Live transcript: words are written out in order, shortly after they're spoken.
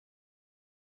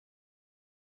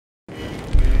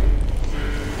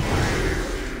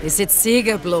Is it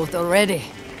Sigrblot already?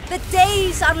 The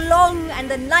days are long and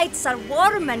the nights are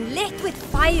warm and lit with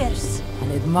fires.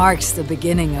 And it marks the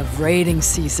beginning of raiding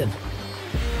season.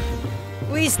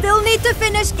 We still need to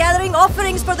finish gathering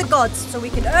offerings for the gods so we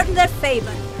can earn their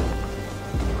favor.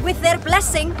 With their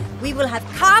blessing, we will have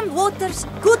calm waters,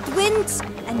 good winds,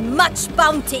 and much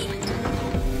bounty.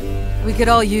 We could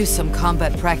all use some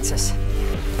combat practice.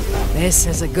 This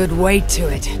is a good weight to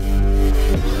it.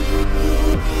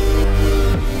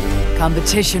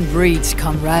 Competition breeds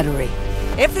camaraderie.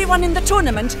 Everyone in the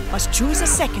tournament must choose a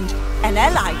second, an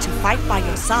ally to fight by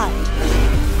your side.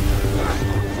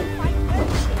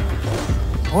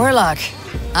 Warlock,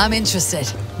 I'm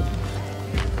interested.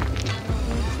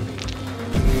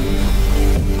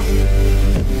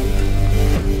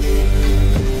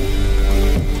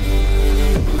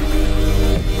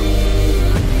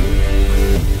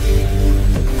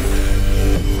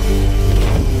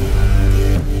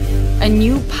 A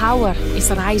new power is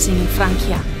rising in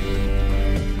Francia.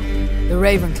 The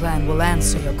Raven clan will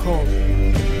answer your call.